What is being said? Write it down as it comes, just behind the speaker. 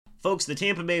Folks, the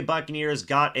Tampa Bay Buccaneers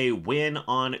got a win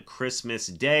on Christmas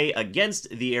Day against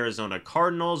the Arizona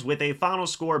Cardinals with a final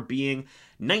score being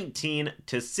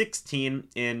 19-16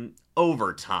 in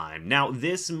overtime. Now,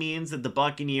 this means that the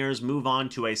Buccaneers move on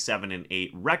to a 7-8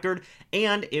 record,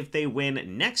 and if they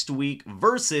win next week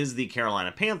versus the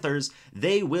Carolina Panthers,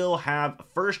 they will have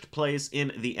first place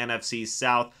in the NFC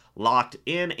South locked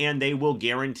in, and they will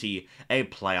guarantee a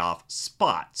playoff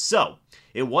spot. So,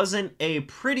 it wasn't a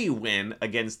pretty win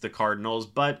against the Cardinals,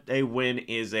 but a win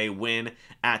is a win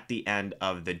at the end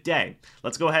of the day.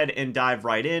 Let's go ahead and dive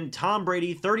right in. Tom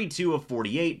Brady, 32 of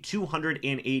 48,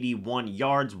 281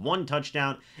 yards, 1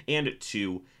 touchdown, and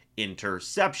 2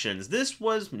 interceptions. This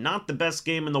was not the best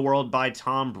game in the world by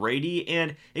Tom Brady,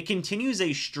 and it continues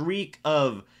a streak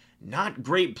of not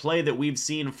great play that we've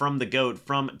seen from the GOAT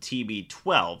from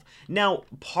TB12. Now,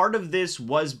 part of this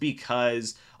was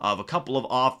because of a couple of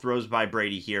off throws by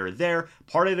Brady here or there.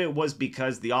 Part of it was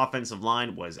because the offensive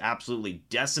line was absolutely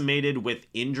decimated with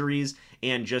injuries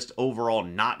and just overall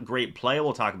not great play.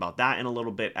 We'll talk about that in a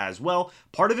little bit as well.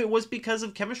 Part of it was because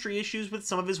of chemistry issues with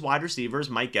some of his wide receivers,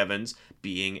 Mike Evans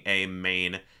being a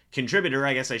main contributor,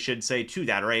 I guess I should say, to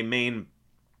that, or a main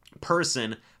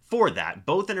person for that.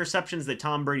 Both interceptions that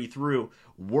Tom Brady threw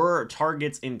were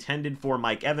targets intended for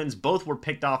Mike Evans. Both were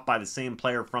picked off by the same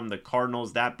player from the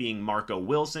Cardinals, that being Marco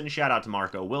Wilson. Shout out to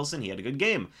Marco Wilson. He had a good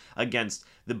game against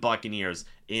the Buccaneers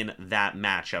in that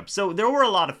matchup. So there were a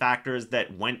lot of factors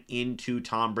that went into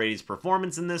Tom Brady's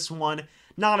performance in this one.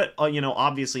 Not,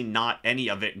 obviously not any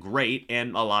of it great,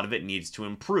 and a lot of it needs to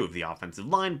improve. The offensive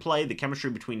line play, the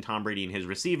chemistry between Tom Brady and his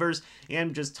receivers,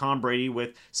 and just Tom Brady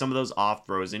with some of those off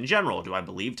throws in general. Do I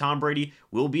believe Tom Brady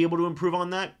will be able to improve on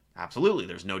that? Absolutely.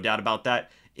 There's no doubt about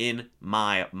that in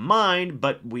my mind,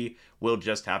 but we will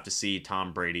just have to see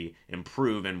Tom Brady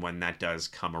improve and when that does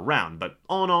come around. But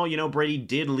all in all, Brady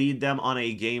did lead them on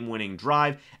a game-winning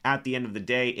drive at the end of the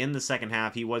day. In the second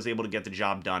half, he was able to get the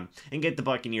job done and get the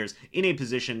Buccaneers in a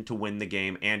position to win the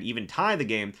game and even tie the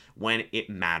game when it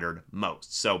mattered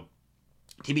most. So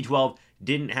TB12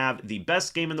 didn't have the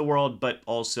best game in the world, but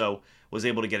also was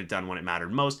able to get it done when it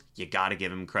mattered most. You got to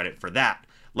give him credit for that.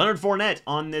 Leonard Fournette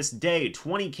on this day,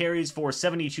 20 carries for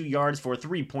 72 yards for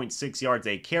 3.6 yards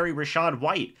a carry. Rachaad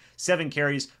White, 7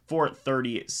 carries for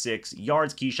 36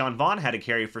 yards. Keyshawn Vaughn had a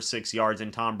carry for 6 yards,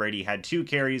 and Tom Brady had 2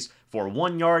 carries for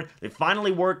 1 yard. They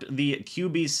finally worked the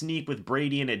QB sneak with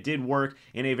Brady, and it did work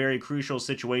in a very crucial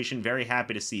situation. Very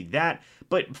happy to see that.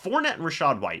 But Fournette and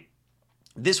Rachaad White,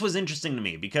 this was interesting to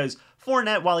me because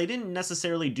Fournette, while he didn't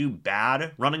necessarily do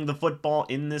bad running the football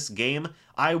in this game,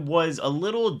 I was a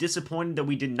little disappointed that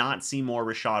we did not see more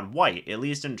Rachaad White, at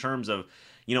least in terms of,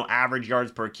 average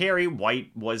yards per carry. White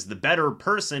was the better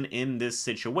person in this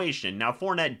situation. Now,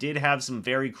 Fournette did have some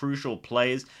very crucial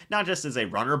plays, not just as a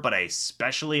runner, but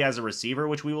especially as a receiver,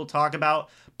 which we will talk about,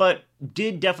 but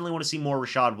did definitely want to see more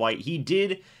Rachaad White. He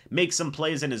did make some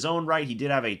plays in his own right. He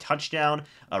did have a touchdown,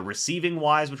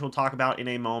 receiving-wise, which we'll talk about in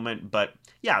a moment, but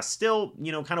yeah, still,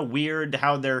 kind of weird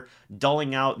how they're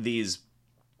dulling out these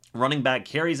running back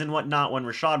carries and whatnot when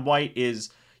Rachaad White is,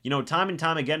 time and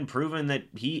time again proven that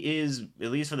he is,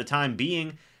 at least for the time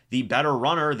being, the better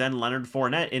runner than Leonard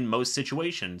Fournette in most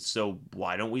situations. So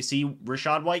why don't we see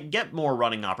Rachaad White get more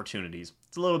running opportunities?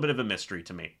 It's a little bit of a mystery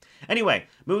to me. Anyway,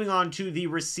 moving on to the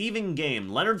receiving game.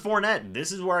 Leonard Fournette,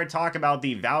 this is where I talk about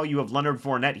the value of Leonard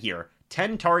Fournette here.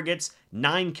 10 targets,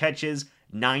 9 catches,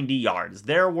 90 yards.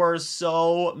 There were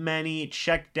so many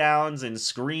checkdowns and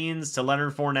screens to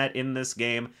Leonard Fournette in this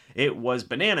game. It was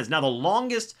bananas. Now, the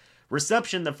longest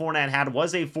reception that Fournette had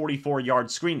was a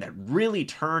 44-yard screen that really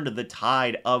turned the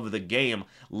tide of the game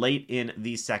late in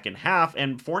the second half,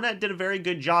 and Fournette did a very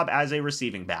good job as a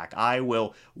receiving back. I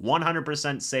will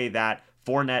 100% say that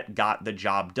Fournette got the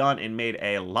job done and made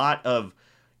a lot of,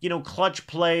 clutch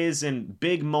plays and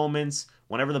big moments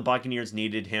whenever the Buccaneers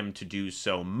needed him to do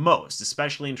so most,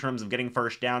 especially in terms of getting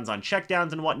first downs on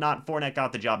checkdowns and whatnot. Fournette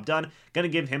got the job done. Going to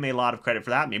give him a lot of credit for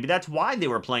that. Maybe that's why they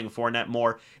were playing Fournette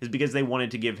more, is because they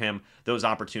wanted to give him those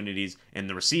opportunities in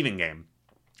the receiving game.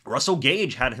 Russell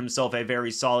Gage had himself a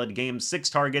very solid game, 6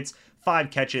 targets,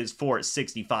 5 catches for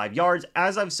 65 yards.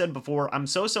 As I've said before, I'm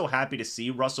so happy to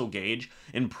see Russell Gage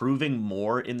improving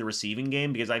more in the receiving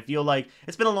game because I feel like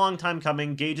it's been a long time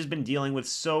coming. Gage has been dealing with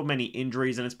so many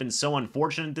injuries and it's been so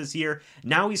unfortunate this year.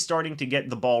 Now he's starting to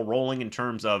get the ball rolling in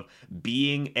terms of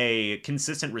being a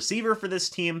consistent receiver for this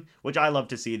team, which I love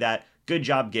to see that. Good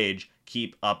job, Gage.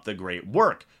 Keep up the great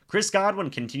work. Chris Godwin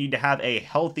continued to have a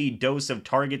healthy dose of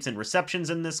targets and receptions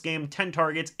in this game. 10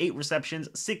 targets, 8 receptions,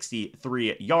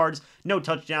 63 yards. No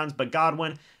touchdowns, but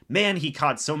Godwin man, he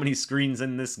caught so many screens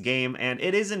in this game, and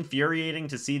it is infuriating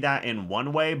to see that in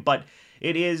one way, but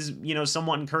it is,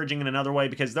 somewhat encouraging in another way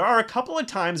because there are a couple of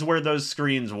times where those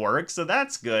screens work, so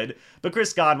that's good. But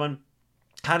Chris Godwin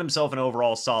had himself an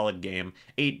overall solid game.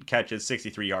 8 catches,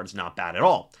 63 yards, not bad at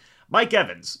all. Mike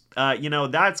Evans,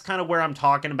 that's kind of where I'm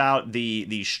talking about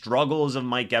the struggles of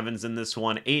Mike Evans in this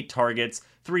one. 8 targets,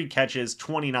 3 catches,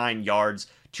 29 yards.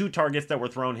 2 targets that were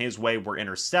thrown his way were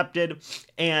intercepted,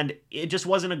 and it just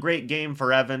wasn't a great game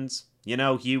for Evans.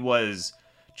 He was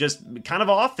just kind of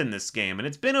off in this game, and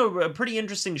it's been a pretty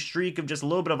interesting streak of just a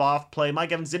little bit of off play.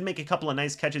 Mike Evans did make a couple of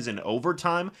nice catches in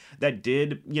overtime that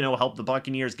did, help the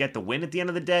Buccaneers get the win at the end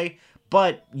of the day,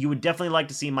 but you would definitely like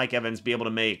to see Mike Evans be able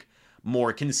to make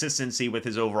more consistency with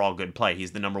his overall good play.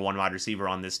 He's the number 1 wide receiver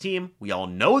on this team. We all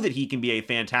know that he can be a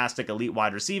fantastic elite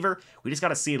wide receiver. We just got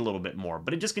to see it a little bit more.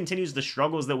 But it just continues the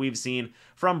struggles that we've seen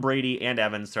from Brady and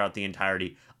Evans throughout the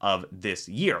entirety of this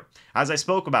year. As I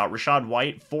spoke about, Rachaad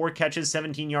White, 4 catches,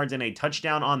 17 yards, and a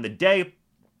touchdown on the day.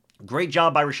 Great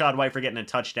job by Rachaad White for getting a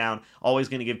touchdown. Always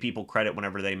going to give people credit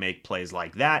whenever they make plays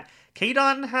like that.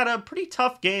 Kadon had a pretty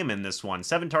tough game in this one.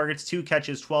 7 targets, 2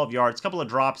 catches, 12 yards, a couple of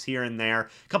drops here and there,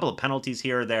 a couple of penalties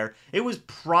here or there. It was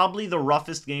probably the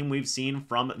roughest game we've seen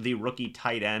from the rookie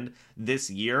tight end this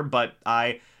year, but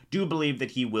I do believe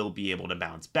that he will be able to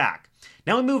bounce back.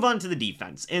 Now we move on to the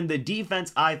defense, and the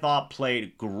defense I thought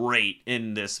played great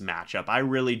in this matchup. I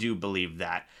really do believe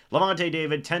that. Lavonte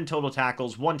David, 10 total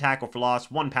tackles, 1 tackle for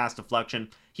loss, 1 pass deflection.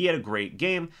 He had a great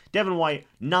game. Devin White,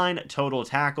 9 total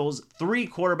tackles, 3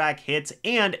 quarterback hits,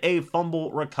 and a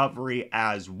fumble recovery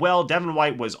as well. Devin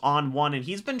White was on one, and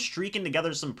he's been streaking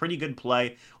together some pretty good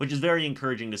play, which is very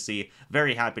encouraging to see.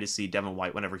 Very happy to see Devin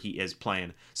White whenever he is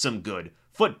playing some good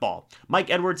football. Mike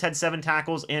Edwards had 7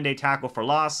 tackles and a tackle for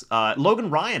loss. Logan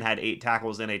Ryan had 8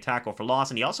 tackles and a tackle for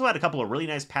loss, and he also had a couple of really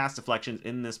nice pass deflections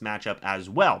in this matchup as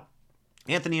well.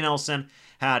 Anthony Nelson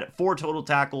had 4 total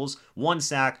tackles, 1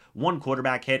 sack, 1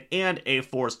 quarterback hit, and a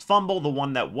forced fumble, the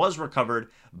one that was recovered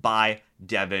by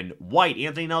Devin White.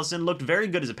 Anthony Nelson looked very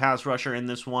good as a pass rusher in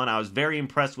this one. I was very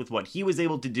impressed with what he was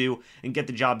able to do and get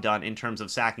the job done in terms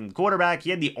of sacking the quarterback. He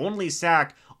had the only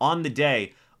sack on the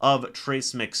day of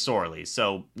Trace McSorley.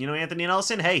 So, Anthony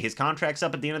Nelson, hey, his contract's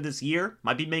up at the end of this year.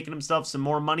 Might be making himself some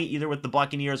more money either with the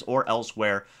Buccaneers or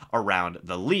elsewhere around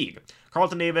the league.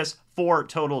 Carlton Davis, 4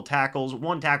 total tackles,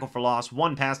 1 tackle for loss,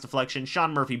 1 pass deflection.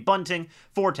 Sean Murphy-Bunting,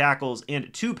 4 tackles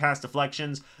and 2 pass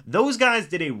deflections. Those guys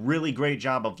did a really great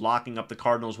job of locking up the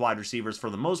Cardinals wide receivers for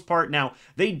the most part. Now,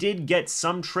 they did get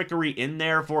some trickery in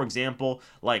there. For example,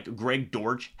 like Greg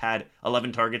Dortch had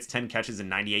 11 targets, 10 catches, and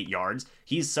 98 yards.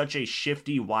 He's such a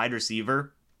shifty wide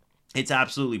receiver. It's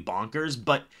absolutely bonkers.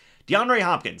 But DeAndre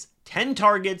Hopkins, 10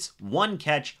 targets, 1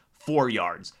 catch, 4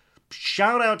 yards.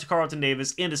 Shout out to Carlton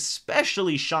Davis and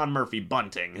especially Sean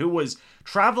Murphy-Bunting, who was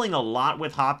traveling a lot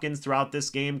with Hopkins throughout this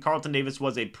game. Carlton Davis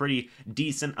was a pretty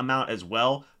decent amount as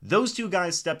well. Those 2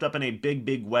 guys stepped up in a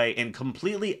big way and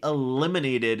completely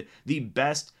eliminated the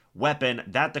best weapon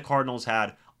that the Cardinals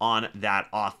had on that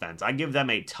offense. I give them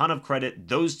a ton of credit.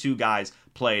 Those 2 guys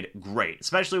played great,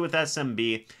 especially with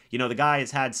SMB. The guy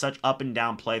has had such up and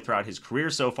down play throughout his career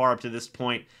so far up to this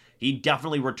point. He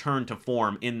definitely returned to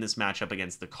form in this matchup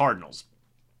against the Cardinals.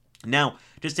 Now,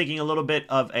 just taking a little bit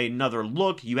of another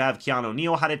look, you have Keanu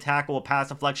Neal had a tackle, a pass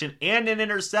deflection, and an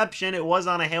interception. It was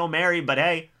on a Hail Mary, but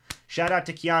hey, shout out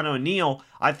to Keanu Neal.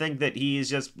 I think that he is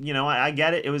just, I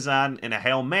get it. It was in a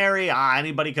Hail Mary.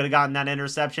 Anybody could have gotten that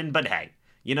interception, but hey,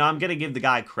 I'm going to give the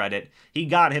guy credit. He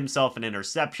got himself an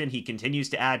interception. He continues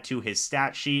to add to his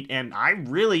stat sheet, and I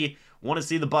really want to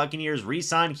see the Buccaneers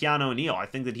re-sign Keanu Neal. I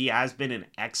think that he has been an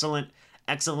excellent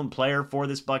player for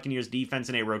this Buccaneers defense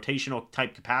in a rotational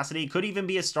type capacity. Could even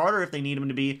be a starter if they need him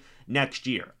to be next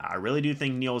year. I really do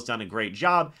think Neal has done a great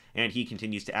job, and he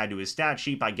continues to add to his stat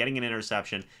sheet by getting an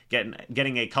interception,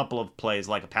 getting a couple of plays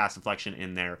like a pass deflection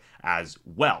in there as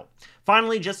well.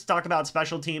 Finally, just to talk about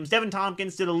special teams, Devin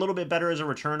Tompkins did a little bit better as a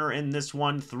returner in this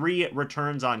one. 3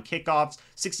 returns on kickoffs,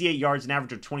 68 yards, an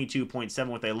average of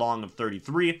 22.7 with a long of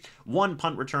 33. 1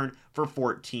 punt return for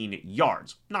 14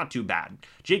 yards. Not too bad.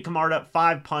 Jake Camarda,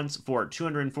 5 punts for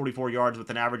 244 yards with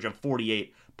an average of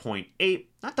 48.8.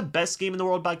 Not the best game in the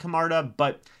world by Camarda,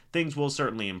 but things will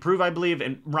certainly improve, I believe.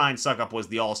 And Ryan Suckup was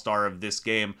the all-star of this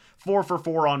game. 4 for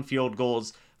 4 on field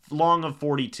goals. Long of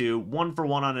 42, 1 for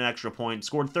 1 on an extra point,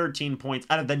 scored 13 points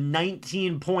out of the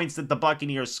 19 points that the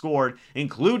Buccaneers scored,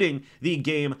 including the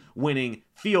game-winning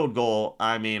field goal.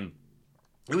 I mean,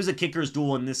 It was a kicker's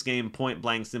duel in this game, point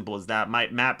blank, simple as that.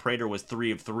 Matt Prater was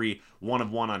 3 of 3, 1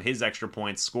 of 1 on his extra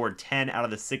points, scored 10 out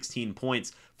of the 16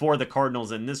 points for the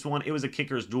Cardinals in this one. It was a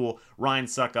kicker's duel. Ryan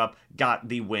Succop got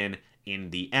the win in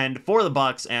the end for the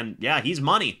Bucs, and yeah, he's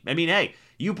money. I mean, hey,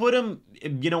 you put him,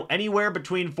 anywhere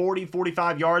between 40,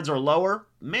 45 yards or lower,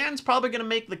 man's probably going to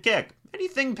make the kick.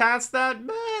 Anything past that,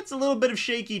 it's a little bit of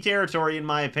shaky territory in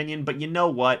my opinion, but you know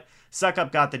what?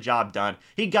 Succop got the job done.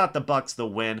 He got the Bucs the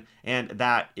win, and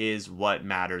that is what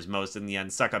matters most in the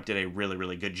end. Succop did a really,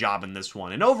 really good job in this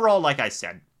one. And overall, like I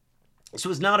said, this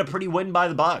was not a pretty win by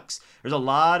the Bucs. There's a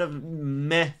lot of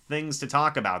meh things to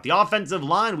talk about. The offensive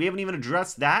line, we haven't even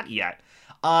addressed that yet.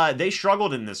 They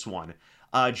struggled in this one.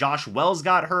 Josh Wells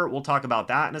got hurt. We'll talk about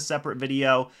that in a separate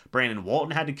video. Brandon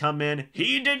Walton had to come in.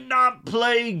 He did not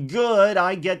play good.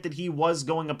 I get that he was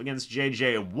going up against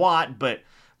J.J. Watt, but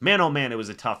man, oh man, it was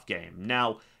a tough game.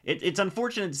 Now, it's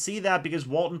unfortunate to see that because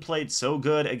Walton played so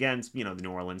good against, the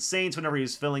New Orleans Saints whenever he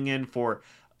was filling in for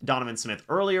Donovan Smith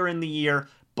earlier in the year.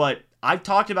 But I've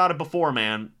talked about it before,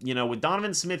 man. With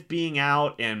Donovan Smith being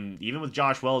out and even with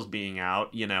Josh Wells being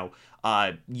out,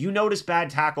 you notice bad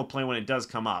tackle play when it does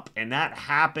come up. And that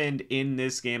happened in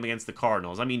this game against the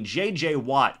Cardinals. I mean, J.J.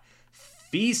 Watt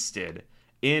feasted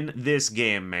in this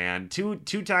game, man. Two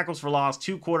tackles for loss,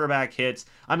 2 quarterback hits.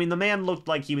 I mean, the man looked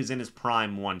like he was in his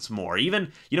prime once more.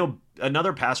 Even,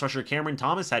 another pass rusher, Cameron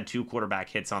Thomas, had 2 quarterback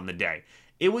hits on the day.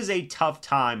 It was a tough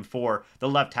time for the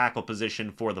left tackle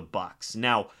position for the Bucs.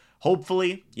 Now,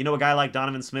 hopefully, a guy like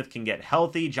Donovan Smith can get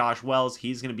healthy. Josh Wells,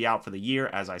 he's going to be out for the year.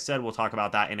 As I said, we'll talk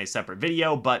about that in a separate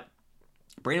video, but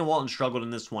Brandon Walton struggled in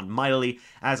this one mightily.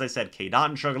 As I said, Cade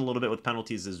Otton struggled a little bit with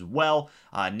penalties as well.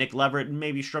 Nick Leverett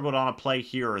maybe struggled on a play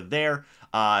here or there.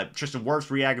 Tristan Wirfs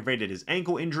re-aggravated his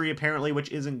ankle injury apparently,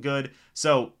 which isn't good.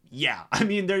 So, yeah, I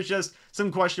mean, there's just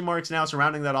some question marks now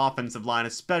surrounding that offensive line,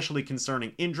 especially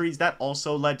concerning injuries. That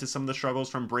also led to some of the struggles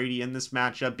from Brady in this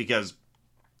matchup because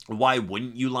why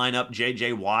wouldn't you line up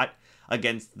J.J. Watt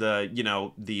against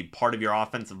the part of your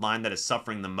offensive line that is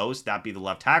suffering the most, that be the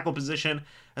left tackle position?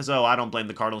 And so I don't blame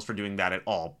the Cardinals for doing that at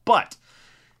all. But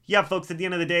yeah, folks, at the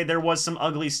end of the day, there was some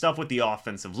ugly stuff with the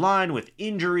offensive line, with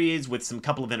injuries, with some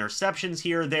couple of interceptions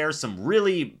here or there, some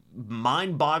really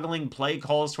mind-boggling play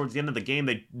calls towards the end of the game.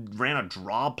 They ran a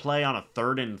draw play on a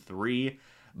 3rd and 3.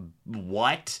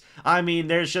 What? I mean,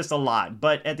 there's just a lot.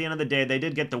 But at the end of the day, they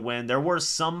did get the win. There were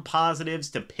some positives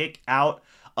to pick out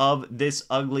of this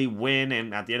ugly win.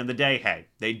 And at the end of the day, hey,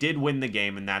 they did win the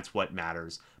game, and that's what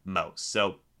matters most.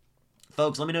 So,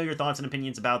 folks, let me know your thoughts and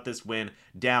opinions about this win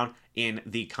down in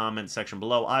the comments section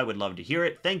below. I would love to hear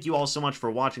it. Thank you all so much for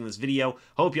watching this video.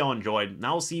 Hope you all enjoyed. And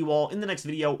I will see you all in the next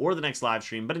video or the next live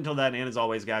stream. But until then, and as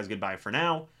always, guys, goodbye for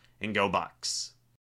now, and go Bucs.